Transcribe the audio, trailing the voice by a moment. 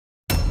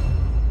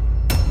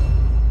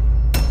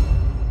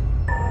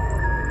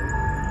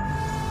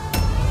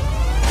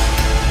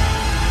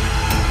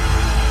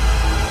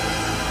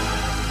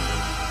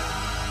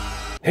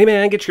Hey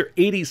man, get your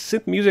 80s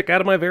synth music out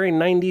of my very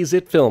 90s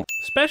it film.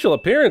 Special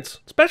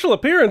appearance! Special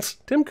appearance!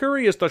 Tim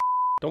Curry is the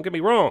don't get me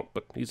wrong,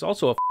 but he's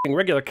also a f***ing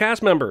regular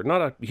cast member,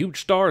 not a huge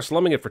star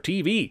slumming it for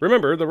TV.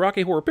 Remember, the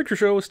Rocky Horror Picture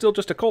Show is still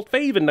just a cult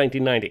fave in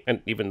 1990,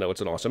 and even though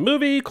it's an awesome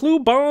movie, Clue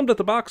bombed at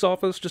the box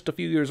office just a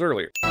few years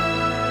earlier.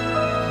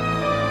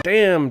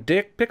 Damn,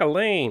 Dick, pick a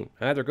lane.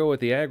 Either go with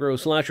the aggro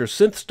slasher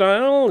synth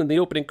style in the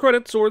opening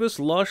credits or this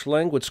lush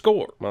languid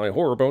score. My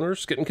horror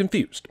boner's getting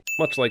confused.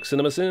 Much like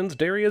CinemaSins,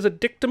 Derry is a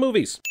dick to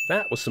movies.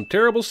 That was some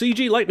terrible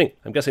CG lightning.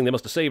 I'm guessing they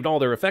must have saved all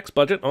their effects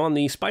budget on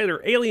the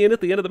spider alien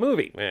at the end of the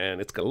movie, and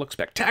it's gonna look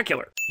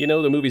spectacular. You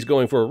know the movie's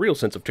going for a real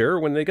sense of terror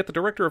when they get the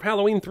director of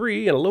Halloween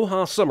 3 and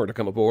Aloha Summer to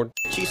come aboard.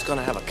 Chief's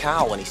gonna have a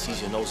cow when he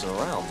sees you nosing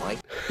around, Mike.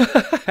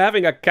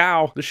 Having a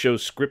cow. This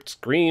show's script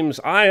screams,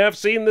 I have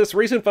seen this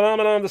recent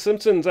phenomenon, The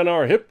Simpsons, and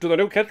are hip to the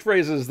new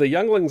catchphrases the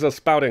younglings are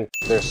spouting.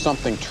 There's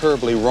something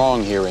terribly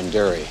wrong here in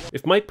Derry.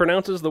 If Mike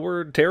pronounces the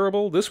word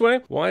terrible this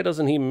way, why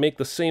doesn't he make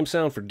the same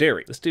sound for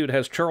Derry? This dude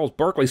has Charles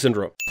Barkley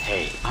syndrome.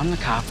 Hey, I'm the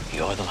cop,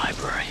 you're the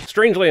librarian.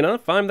 Strangely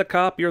enough, I'm the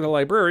cop, you're the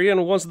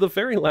librarian was the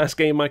very last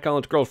game my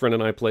college girlfriend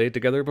and I played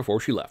together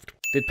before she left.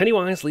 Did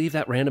Pennywise leave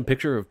that random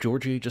picture of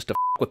Georgie just to f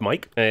with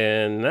Mike?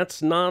 And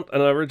that's not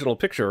an original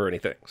picture or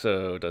anything.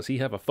 So does he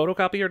have a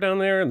photocopier down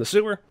there in the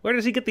sewer? Where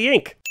does he get the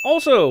ink?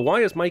 Also,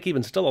 why is Mike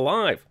even still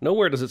alive?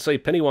 Nowhere does it say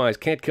Pennywise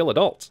can't kill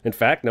adults. In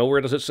fact,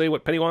 nowhere does it say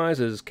what Pennywise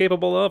is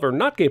capable of or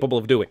not capable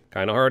of doing.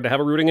 Kinda hard to have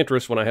a rooting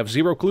interest when I have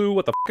zero clue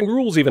what the f***ing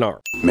rules even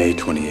are. May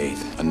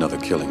 28th, another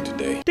killing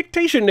today.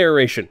 Dictation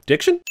narration.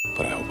 Diction?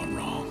 But I hope I'm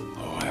wrong.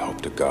 Oh, I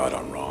hope to God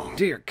I'm wrong.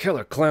 Dear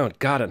killer clown,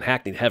 God in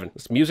hackneyed heaven.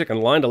 This music and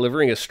line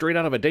delivering is straight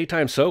out of a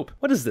daytime soap.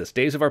 What is this,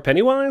 Days of Our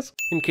Pennywise?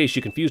 In case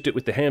you confused it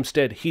with the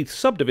Hampstead Heath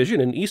subdivision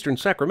in eastern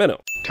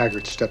Sacramento.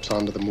 Taggart steps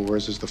onto the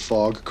moors as the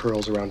fog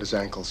curls around his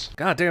ankles.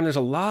 God damn, there's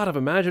a lot of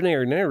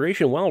imaginary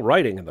narration while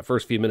writing in the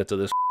first few minutes of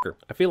this f***er.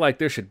 I feel like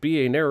there should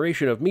be a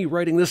narration of me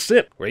writing this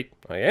sin. Wait,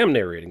 I am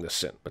narrating this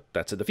sin, but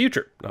that's in the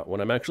future. Not when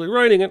I'm actually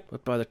writing it,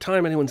 but by the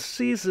time anyone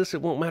sees this,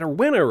 it won't matter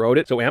when I wrote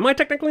it. So am I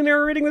technically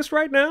narrating this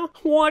right now?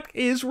 What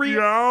is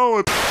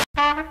reality?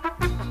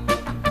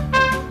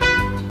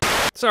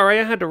 Sorry,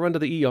 I had to run to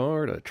the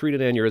ER to treat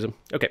an aneurysm.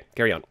 Okay,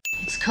 carry on.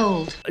 It's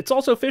cold. It's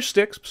also fish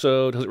sticks,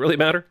 so does it really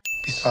matter?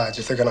 Besides,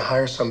 if they're gonna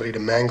hire somebody to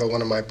mangle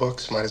one of my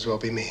books, might as well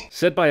be me.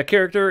 Said by a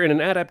character in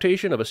an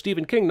adaptation of a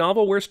Stephen King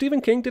novel where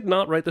Stephen King did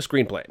not write the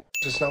screenplay.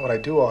 It's not what I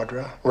do,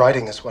 Audra.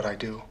 Writing is what I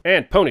do.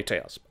 And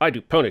ponytails. I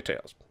do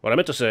ponytails. What I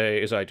meant to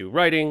say is I do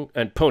writing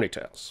and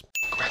ponytails.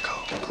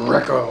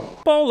 Greco.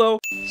 Polo.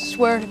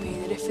 Swear to me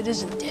that if it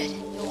isn't dead,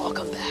 you'll all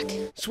come back.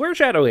 Swear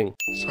shadowing.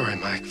 Sorry,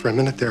 Mike. For a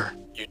minute there.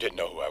 You didn't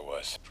know who I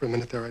was. For a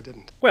minute there, I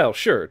didn't. Well,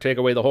 sure, take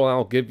away the whole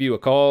I'll give you a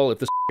call if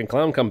this f***ing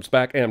clown comes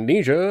back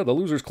amnesia the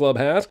Losers Club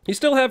has. You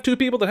still have two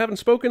people that haven't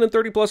spoken in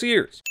 30 plus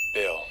years.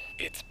 Bill,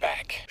 it's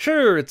back.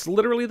 Sure, it's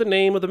literally the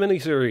name of the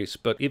miniseries,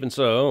 but even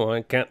so,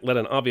 I can't let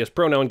an obvious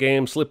pronoun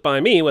game slip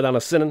by me without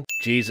a sinning.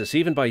 Jesus,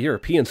 even by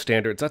European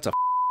standards, that's a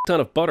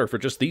ton of butter for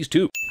just these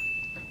two.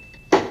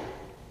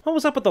 What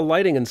was up with the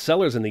lighting in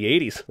cellars in the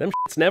 80s? Them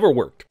shits never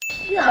worked.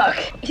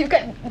 Yuck, you've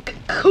got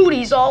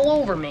cooties all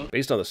over me.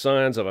 Based on the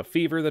signs of a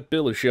fever that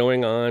Bill is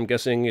showing, I'm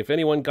guessing if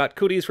anyone got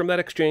cooties from that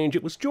exchange,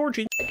 it was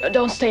Georgie.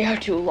 Don't stay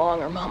out too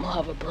long or Mom will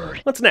have a bird.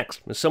 What's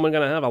next? Is someone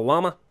gonna have a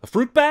llama? A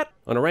fruit bat?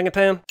 An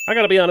orangutan? I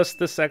gotta be honest,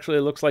 this actually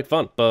looks like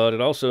fun, but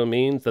it also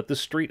means that this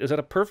street is at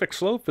a perfect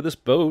slope for this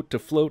boat to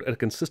float at a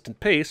consistent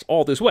pace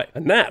all this way.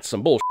 And that's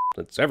some bullshit,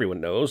 since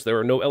everyone knows there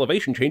are no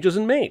elevation changes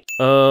in Maine.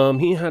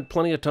 He had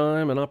plenty of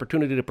time and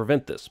opportunity to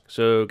prevent this,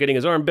 so getting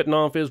his arm bitten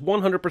off is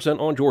 100%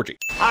 on Georgie.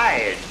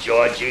 Hi,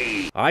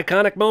 Georgie.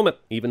 Iconic moment.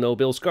 Even though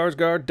Bill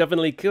Skarsgård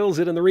definitely kills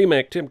it in the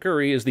remake, Tim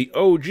Curry is the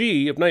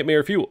OG of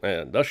Nightmare Fuel,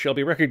 and thus shall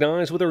be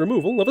recognized with the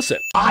removal of a sin.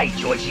 I,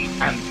 Georgie,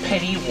 am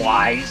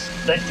Pennywise,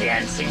 the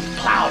dancing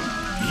clown.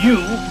 You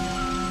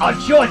are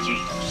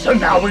Georgie, so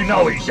now we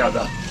know each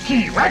other.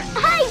 Right?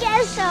 I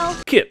guess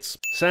so. Kids.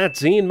 Sad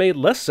scene made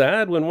less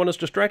sad when one is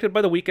distracted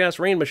by the weak-ass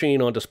rain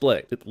machine on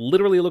display. It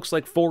literally looks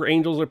like 4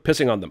 angels are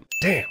pissing on them.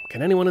 Damn,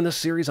 can anyone in this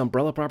series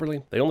umbrella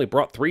properly? They only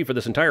brought 3 for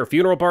this entire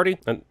funeral party,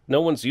 and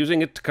no one's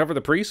using it to cover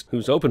the priest,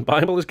 whose open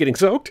Bible is getting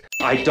soaked?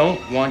 I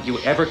don't want you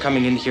ever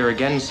coming in here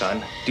again,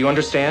 son. Do you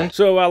understand?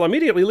 So I'll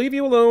immediately leave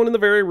you alone in the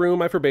very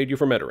room I forbade you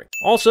from entering.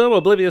 Also,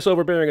 oblivious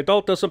overbearing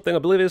adult does something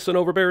oblivious and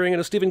overbearing in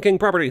a Stephen King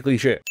property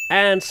cliché.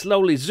 And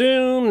slowly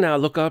zoom, now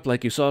look up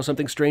like you saw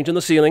something strange in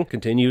the ceiling.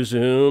 Continue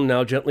zoom,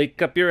 now gently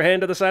cup your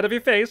hand to the side of your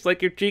face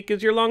like your cheek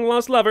is your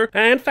long-lost lover.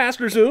 And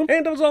faster zoom,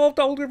 and a dissolved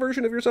older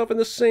version of yourself in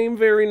the same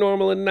very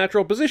normal and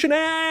natural position,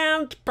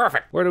 and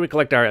perfect. Where do we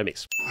collect our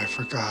Emmys? I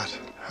forgot.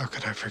 How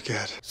could I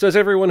forget? Says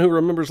everyone who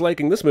remembers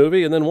liking this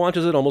movie and then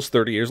watches it almost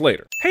 30 years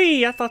later.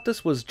 Hey, I thought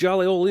this was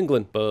jolly old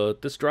England,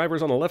 but this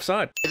driver's on the left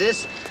side.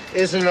 This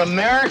is an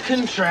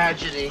American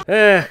tragedy.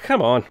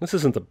 Come on. This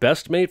isn't the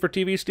best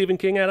made-for-TV Stephen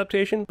King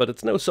adaptation, but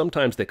it's no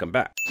sometimes they come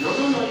back. No,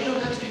 you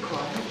don't have to be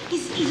quiet.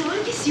 He's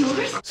on his this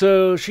yours?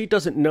 So she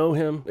doesn't know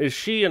him. Is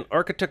she an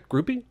architect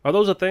groupie? Are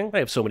those a thing? I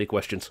have so many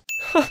questions.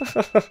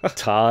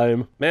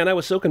 Time. Man, I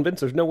was so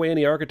convinced there's no way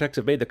any architects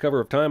have made the cover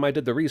of Time I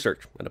did the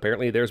research. And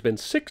apparently there's been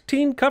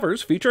 16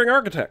 covers featuring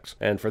architects.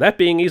 And for that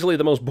being easily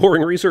the most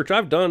boring research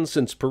I've done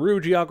since Peru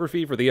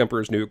geography for the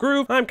Emperor's New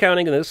Groove, I'm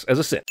counting this as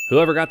a sin.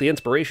 Whoever got the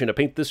inspiration to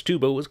paint this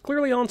tubo was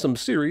clearly on some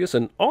serious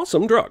and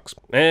awesome drugs.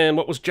 And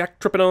what was Jack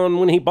tripping on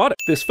when he bought it?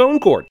 This phone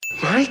cord.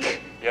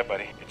 Mike? Yeah,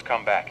 buddy. It's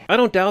come back. I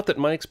don't doubt that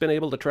Mike's been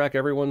able to track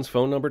everyone's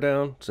phone number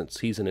down,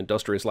 since he's an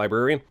industrious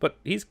librarian, but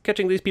he's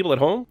catching these people at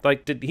home?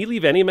 Like, did he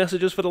leave any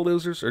messages for the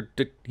losers, or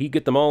did he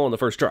get them all on the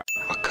first try?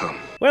 I'll come.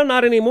 Well,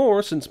 not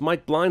anymore, since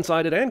Mike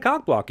blindsided and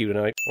cockblocked you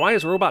tonight. Why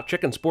is Robot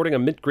Chicken sporting a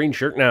mint green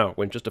shirt now,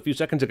 when just a few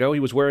seconds ago he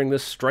was wearing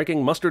this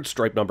striking mustard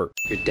stripe number?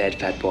 You're dead,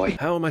 fat boy.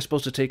 How am I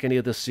supposed to take any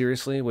of this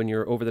seriously when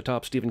your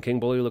over-the-top Stephen King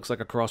bully looks like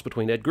a cross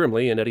between Ed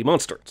Grimley and Eddie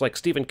Munster? It's like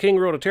Stephen King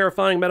wrote a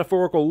terrifying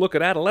metaphorical look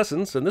at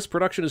adolescence, and this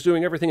production is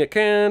doing everything it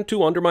can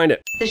to undermine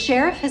it. The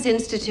sheriff has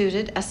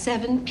instituted a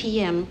 7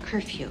 p.m.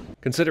 curfew.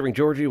 Considering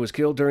Georgie was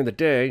killed during the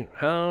day,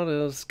 how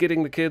does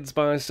getting the kids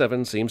by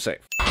 7 seem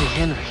safe? Hey,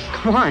 Henry,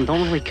 come on,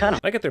 don't really cut him.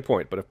 I get their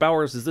point, but if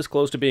Bowers is this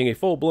close to being a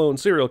full-blown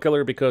serial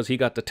killer because he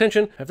got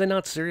detention, have they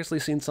not seriously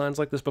seen signs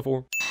like this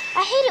before?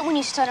 I hate it when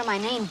you stutter my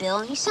name,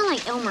 Bill. You sound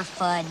like Elmer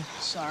Fudd.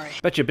 Sorry.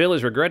 Bet you Bill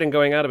is regretting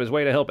going out of his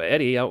way to help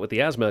Eddie out with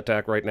the asthma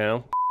attack right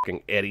now.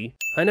 F***ing Eddie.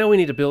 I know we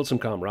need to build some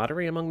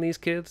camaraderie among these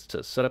kids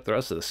to set up the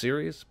rest of the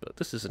series, but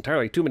this is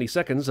entirely too many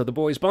seconds of the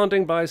boys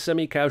bonding by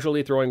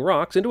semi-casually throwing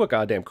rocks into a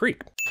goddamn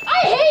creek.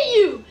 I hate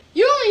you!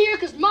 You're only here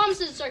because Mom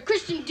says it's our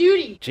Christian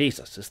duty.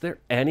 Jesus, is there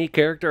any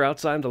character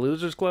outside the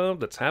Losers Club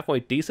that's halfway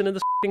decent in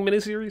this f***ing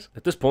miniseries?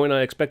 At this point,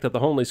 I expect that the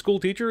homely school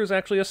teacher is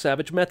actually a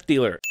savage meth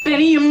dealer.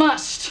 Benny, you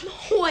must.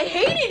 Oh, I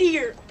hate it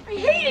here. I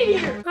hate it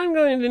here. I'm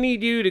going to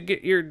need you to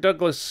get your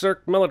Douglas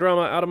Sirk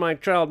melodrama out of my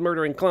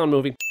child-murdering clown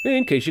movie,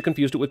 in case you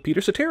confused it with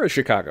Peter Cetera's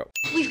Chicago.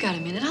 We've got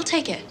a minute. I'll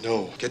take it.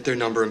 No, get their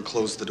number and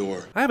close the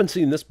door. I haven't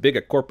seen this big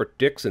a corporate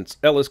dick since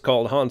Ellis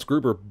called Hans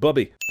Gruber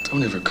Bubby.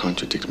 Don't ever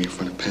contradict me in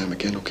front of Pam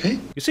again, okay?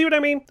 You see what I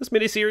mean? This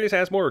miniseries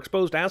has more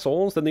exposed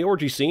assholes than the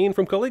orgy scene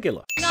from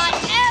Caligula. Not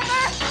ever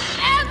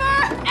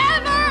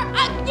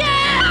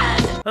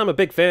again! I'm a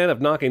big fan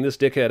of knocking this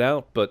dickhead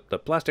out, but the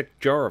plastic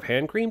jar of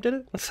hand cream did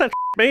it? What's that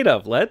made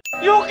of, Led?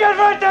 You get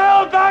right the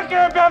hell back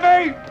here,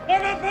 Bevy! Or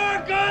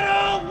before God,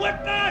 I'll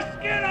whip the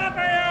skin off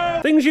of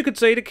you! Things you could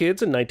say to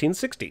kids in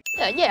 1960.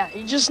 Yeah,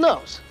 he just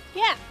knows.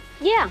 Yeah.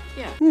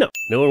 No.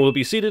 No one will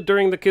be seated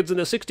during the kids in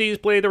the 60s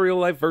play the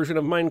real-life version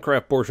of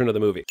Minecraft portion of the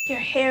movie. Your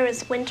hair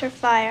is winter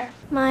fire.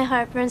 My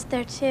heart burns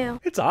there too.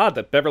 It's odd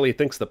that Beverly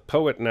thinks the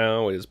poet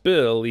now is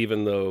Bill,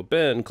 even though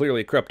Ben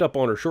clearly crept up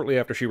on her shortly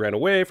after she ran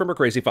away from her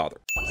crazy father.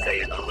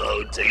 Say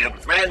hello to your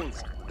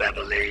friends,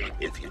 Beverly.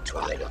 If you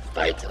try to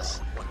fight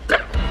us,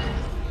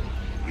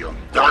 you'll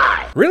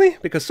die. Really?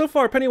 Because so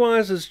far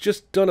Pennywise has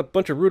just done a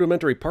bunch of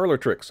rudimentary parlor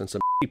tricks and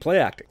some play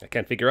acting. I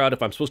can't figure out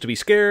if I'm supposed to be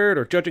scared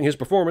or judging his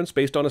performance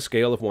based on a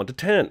scale of 1 to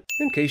 10,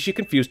 in case you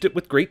confused it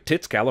with Great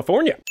Tits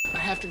California. I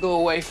have to go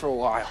away for a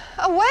while.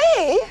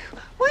 Away?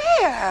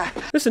 Where?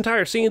 This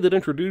entire scene that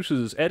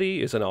introduces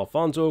Eddie is an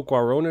Alfonso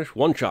Cuarón-ish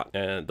one-shot,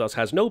 and thus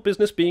has no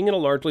business being in a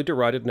largely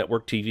derided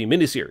network TV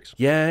miniseries.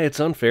 Yeah, it's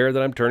unfair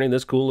that I'm turning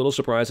this cool little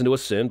surprise into a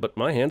sin, but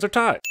my hands are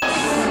tied.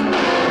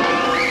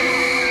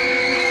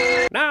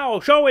 Now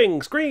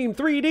showing Scream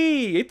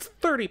 3D! It's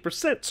 30%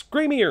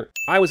 screamier!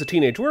 I Was a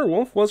Teenage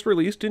Werewolf was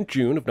released in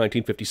June of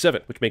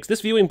 1957, which makes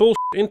this viewing bullshit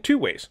in 2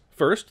 ways.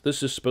 First,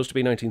 this is supposed to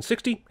be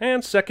 1960,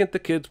 and second, the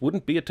kids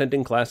wouldn't be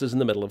attending classes in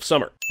the middle of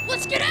summer.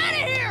 Let's get out of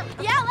here!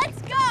 Yeah, let's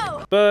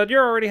go! But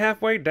you're already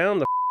halfway down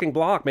the f***ing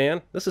block,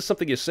 man. This is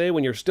something you say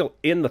when you're still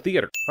in the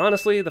theater.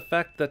 Honestly, the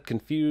fact that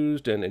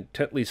confused and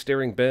intently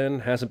staring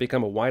Ben hasn't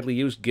become a widely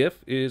used gif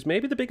is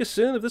maybe the biggest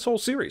sin of this whole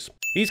series.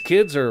 These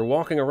kids are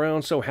walking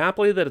around so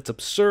happily that it's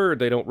absurd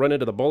they don't run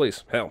into the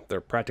bullies. Hell,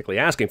 they're practically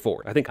asking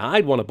for it. I think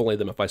I'd want to bully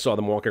them if I saw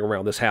them walking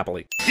around this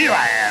happily. Here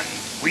I am,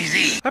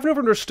 Wheezy. I've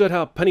never understood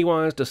how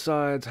Pennywise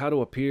decides how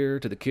to appear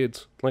to the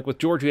kids. Like with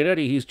Georgie and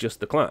Eddie, he's just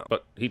the clown.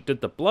 But he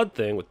did the blood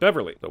thing with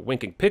Beverly, the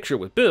winking picture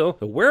with Bill,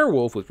 the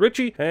werewolf with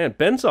Richie, and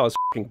Ben saw his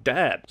f***ing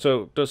dad.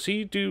 So does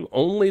he do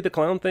only the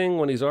clown thing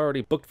when he's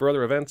already booked for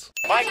other events?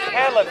 Mike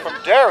Hanlon from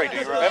Derry, do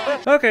you remember?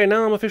 Okay,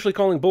 now I'm officially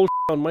calling bullshit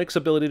on Mike's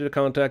ability to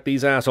contact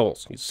these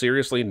assholes. He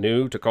seriously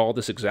knew to call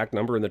this exact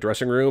number in the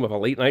dressing room of a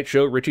late-night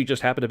show Richie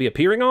just happened to be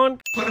appearing on?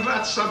 What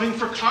about subbing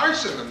for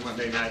Carson on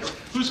Monday night?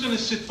 Who's gonna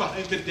sit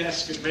behind the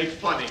desk and make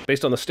funny?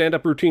 Based on the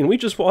stand-up routine we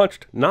just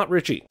watched, not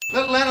Richie.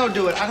 Let Leno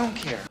do it. I don't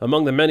care.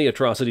 Among the many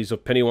atrocities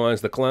of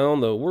Pennywise the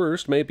Clown, the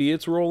worst may be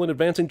its role in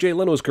advancing Jay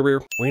Leno's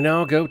career. We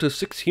now go to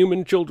 6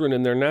 human children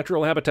in their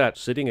natural habitat,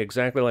 sitting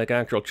exactly like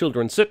actual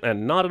children sit,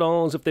 and not at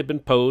all as if they'd been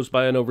posed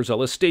by an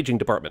overzealous staging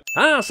department.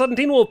 Ah, sudden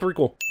Teen Wolf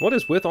prequel. What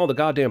is with all the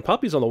goddamn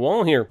puppies on the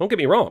wall here? Don't get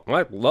me wrong,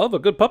 I love a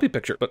good puppy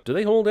picture, but do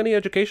they hold any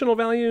educational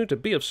value to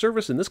be of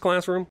service in this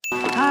classroom?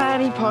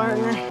 Howdy,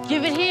 partner.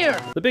 Give it here.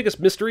 The biggest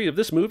mystery of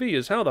this movie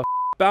is how the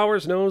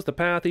Bowers knows the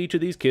path each of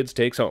these kids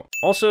takes home.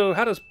 Also,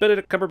 how does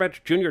Benedict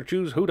Cumberbatch Jr.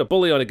 choose who to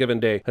bully on a given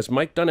day? Has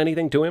Mike done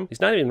anything to him?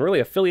 He's not even really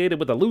affiliated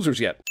with the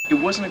losers yet.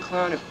 It wasn't a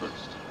clown at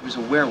first. It was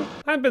a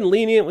werewolf. I've been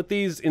lenient with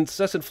these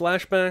incessant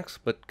flashbacks,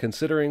 but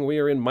considering we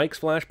are in Mike's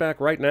flashback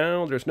right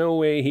now, there's no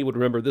way he would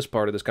remember this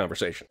part of this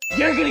conversation.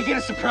 You're gonna get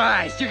a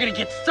surprise. You're gonna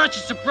get such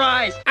a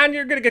surprise. And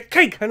you're gonna get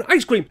cake and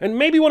ice cream and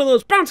maybe one of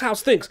those bounce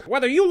house things,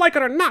 whether you like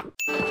it or not.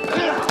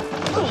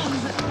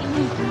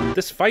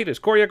 This fight is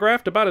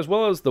choreographed about as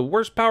well as the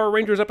worst Power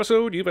Rangers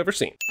episode you've ever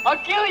seen. I'll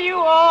kill you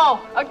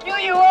all! I'll kill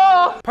you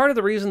all! Part of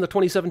the reason the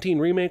 2017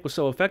 remake was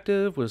so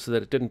effective was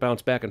that it didn't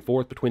bounce back and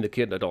forth between the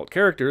kid and adult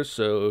characters,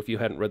 so if you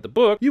hadn't read the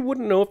book, you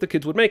wouldn't know if the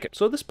kids would make it.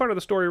 So this part of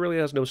the story really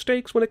has no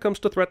stakes when it comes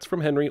to threats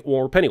from Henry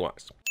or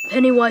Pennywise.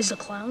 Pennywise the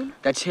clown?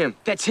 That's him.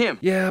 That's him.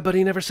 Yeah, but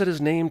he never said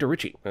his name to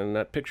Richie, and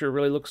that picture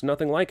really looks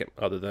nothing like him,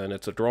 other than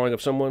it's a drawing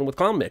of someone with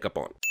clown makeup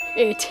on.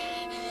 It.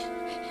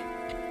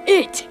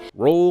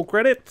 Roll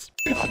credits.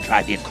 I'll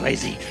drive you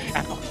crazy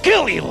and I'll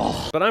kill you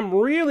all. But I'm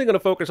really going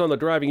to focus on the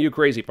driving you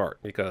crazy part,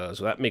 because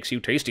that makes you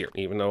tastier,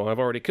 even though I've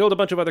already killed a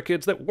bunch of other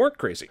kids that weren't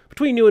crazy.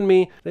 Between you and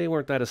me, they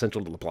weren't that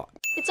essential to the plot.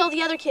 It's all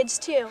the other kids,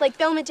 too. Like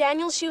Thelma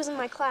Daniels, she was in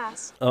my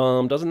class.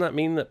 Doesn't that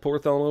mean that poor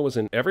Thelma was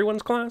in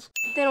everyone's class?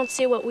 They don't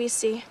see what we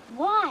see.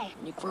 Why?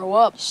 When you grow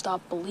up, you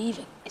stop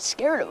believing. It's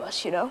scared of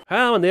us, you know?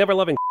 How in the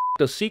ever-loving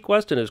does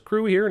Sequest and his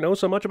crew here know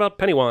so much about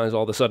Pennywise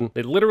all of a sudden?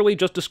 They literally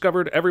just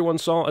discovered everyone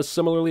saw a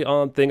similarly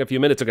odd thing a few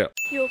minutes ago.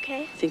 You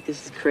okay? I think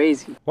this is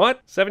crazy.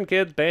 What? 7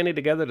 kids banding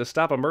together to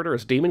stop a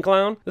murderous demon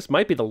clown? This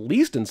might be the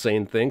least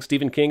insane thing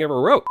Stephen King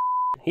ever wrote.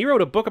 He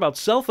wrote a book about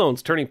cell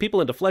phones turning people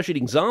into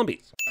flesh-eating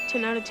zombies.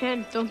 10 out of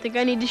 10. Don't think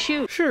I need to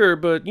shoot. Sure,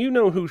 but you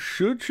know who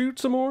should shoot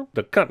some more?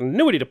 The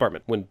continuity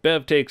department. When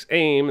Bev takes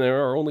aim,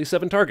 there are only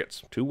 7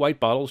 targets. 2 white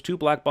bottles, 2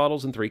 black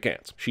bottles, and 3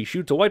 cans. She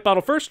shoots a white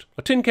bottle first,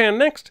 a tin can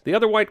next, the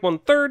other white one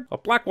third, a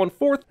black one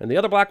fourth, and the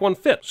other black one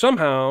fifth.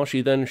 Somehow,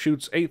 she then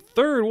shoots a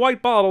 3rd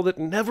white bottle that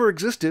never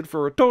existed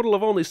for a total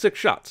of only 6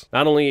 shots.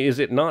 Not only is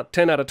it not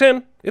 10 out of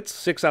 10, it's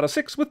 6 out of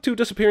 6 with 2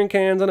 disappearing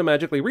cans and a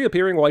magically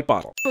reappearing white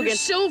bottle. They're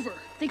silver.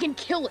 They can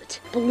kill it.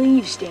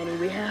 Believe, Stanley,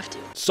 we have to.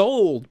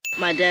 Sold!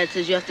 My dad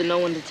says you have to know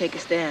when to take a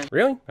stand.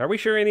 Really? Are we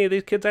sure any of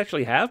these kids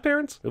actually have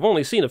parents? We've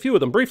only seen a few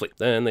of them briefly,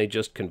 then they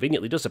just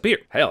conveniently disappear.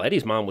 Hell,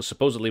 Eddie's mom was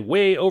supposedly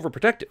way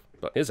overprotective,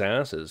 but his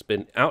ass has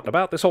been out and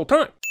about this whole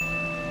time.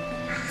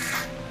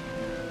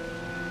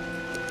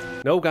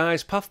 No,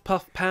 guys, puff,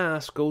 puff,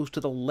 pass goes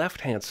to the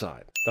left-hand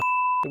side.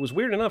 It was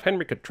weird enough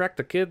Henry could track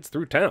the kids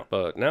through town,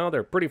 but now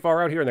they're pretty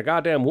far out here in the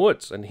goddamn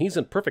woods, and he's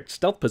in perfect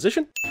stealth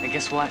position? And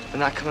guess what? They're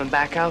not coming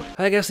back out.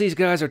 I guess these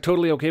guys are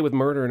totally okay with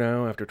murder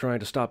now after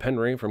trying to stop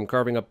Henry from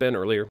carving up Ben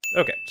earlier.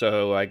 Okay,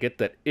 so I get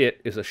that it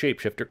is a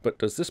shapeshifter, but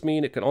does this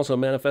mean it can also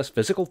manifest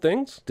physical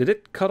things? Did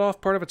it cut off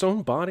part of its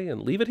own body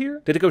and leave it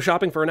here? Did it go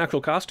shopping for an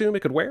actual costume it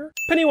could wear?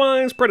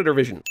 Pennywise Predator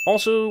Vision.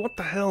 Also, what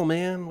the hell,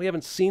 man? We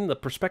haven't seen the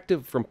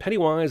perspective from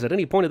Pennywise at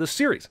any point of this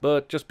series,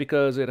 but just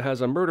because it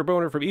has a murder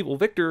boner from Evil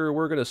Victor,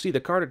 we're gonna see the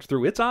carnage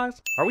through its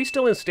eyes? Are we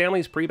still in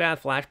Stanley's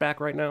pre-bath flashback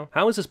right now?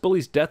 How is this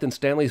bully's death in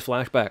Stanley's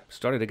flashback?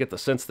 Starting to get the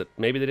sense that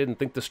maybe they didn't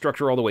think the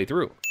structure all the way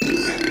through.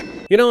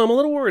 You know, I'm a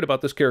little worried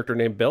about this character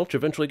named Belch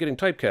eventually getting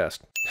typecast.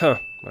 Huh,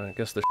 I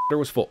guess the shitter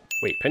was full.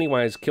 Wait,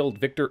 Pennywise killed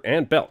Victor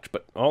and Belch,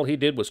 but all he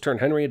did was turn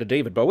Henry into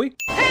David Bowie?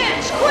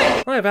 Hands,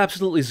 quick! I have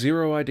absolutely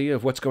zero idea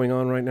of what's going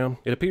on right now.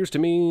 It appears to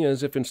me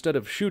as if instead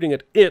of shooting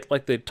at it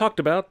like they'd talked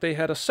about, they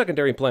had a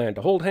secondary plan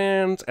to hold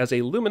hands as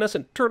a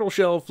luminescent turtle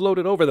shell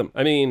floated over them.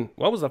 I mean,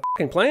 what was the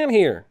fucking plan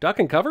here? Duck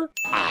and cover?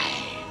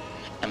 I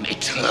am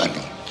eternal,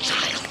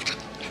 child.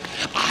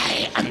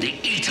 I am the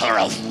eater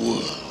of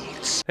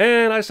worlds.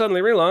 And I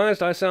suddenly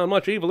realized I sound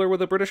much eviler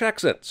with a British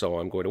accent, so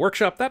I'm going to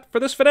workshop that for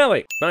this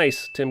finale.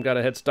 Nice, Tim got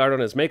a head start on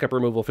his makeup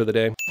removal for the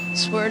day.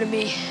 Swear to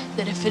me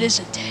that if it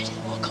isn't dead,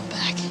 we'll come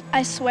back.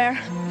 I swear.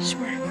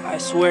 Swear. I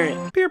swear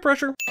it. Peer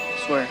pressure.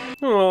 Swear.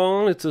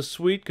 Oh, it's a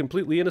sweet,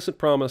 completely innocent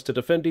promise to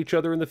defend each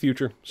other in the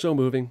future. So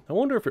moving. I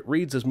wonder if it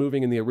reads as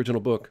moving in the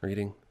original book.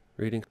 Reading.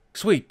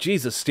 Sweet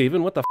Jesus,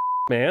 Stephen, what the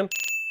man?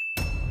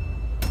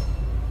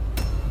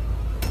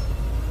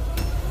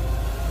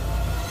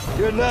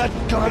 You're not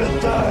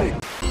gonna die.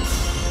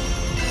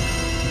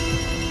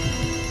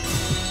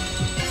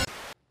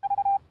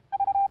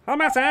 A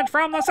message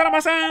from the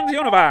CinemaSins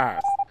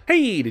universe.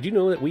 Hey, did you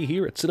know that we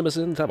here at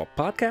CinemaSins have a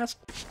podcast?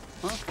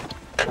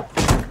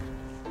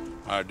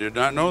 I did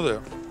not know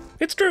that.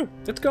 It's true.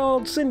 It's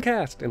called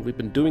Sincast, and we've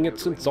been doing it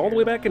since all the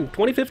way back in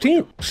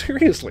 2015.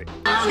 Seriously.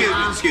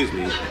 Excuse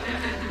me.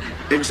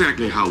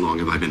 Exactly how long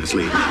have I been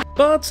asleep?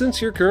 But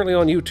since you're currently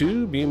on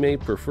YouTube, you may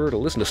prefer to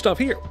listen to stuff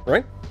here,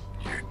 right?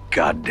 You're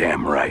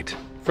goddamn right.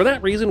 For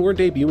that reason, we're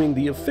debuting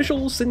the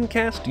official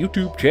Sincast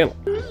YouTube channel.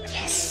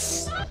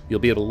 Yes. You'll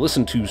be able to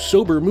listen to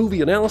sober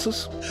movie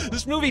analysis.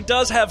 This movie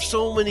does have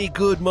so many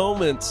good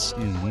moments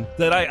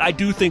that I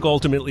do think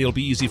ultimately it'll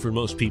be easy for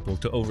most people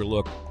to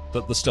overlook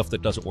the stuff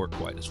that doesn't work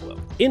quite as well.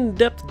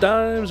 In-depth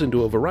dives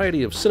into a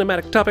variety of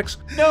cinematic topics.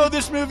 No,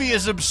 this movie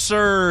is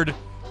absurd.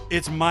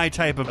 It's my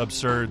type of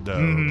absurd,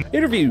 though.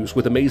 Interviews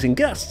with amazing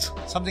guests.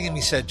 Something in me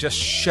said, just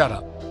shut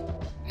up.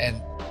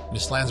 And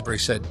Miss Lansbury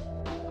said,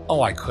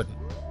 "Oh, I couldn't."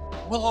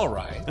 Well, all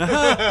right.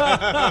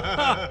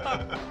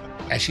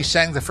 And she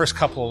sang the first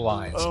couple of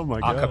lines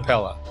a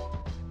cappella,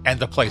 and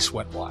the place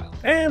went wild.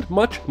 And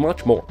much,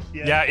 much more.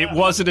 Yeah, it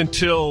wasn't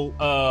until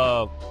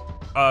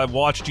I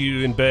watched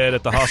you in bed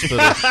at the hospital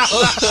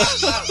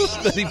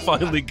that he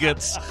finally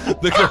gets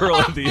the girl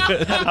at the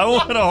end. I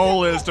want a whole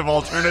list of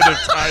alternative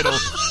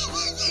titles.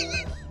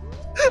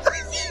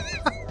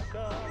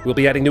 We'll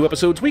be adding new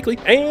episodes weekly,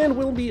 and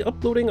we'll be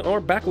uploading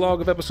our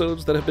backlog of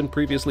episodes that have been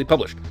previously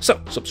published.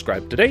 So,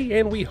 subscribe today,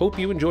 and we hope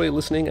you enjoy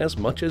listening as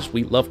much as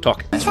we love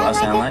talking. That's what I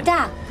sound like.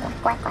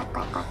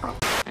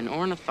 An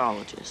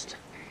ornithologist.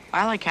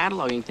 I like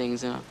cataloging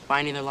things and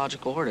finding their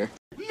logical order.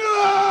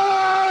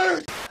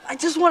 Nerd! I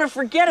just want to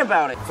forget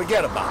about it.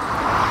 Forget about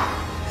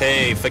it.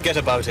 Hey, forget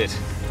about it.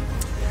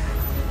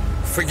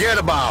 Forget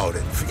about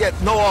it. Forget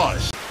no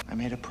us. I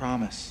made a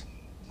promise.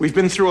 We've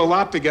been through a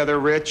lot together,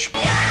 Rich.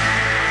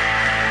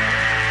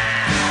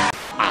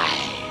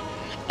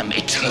 I'm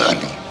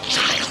eternal,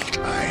 child.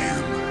 I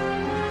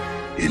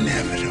am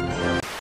inevitable.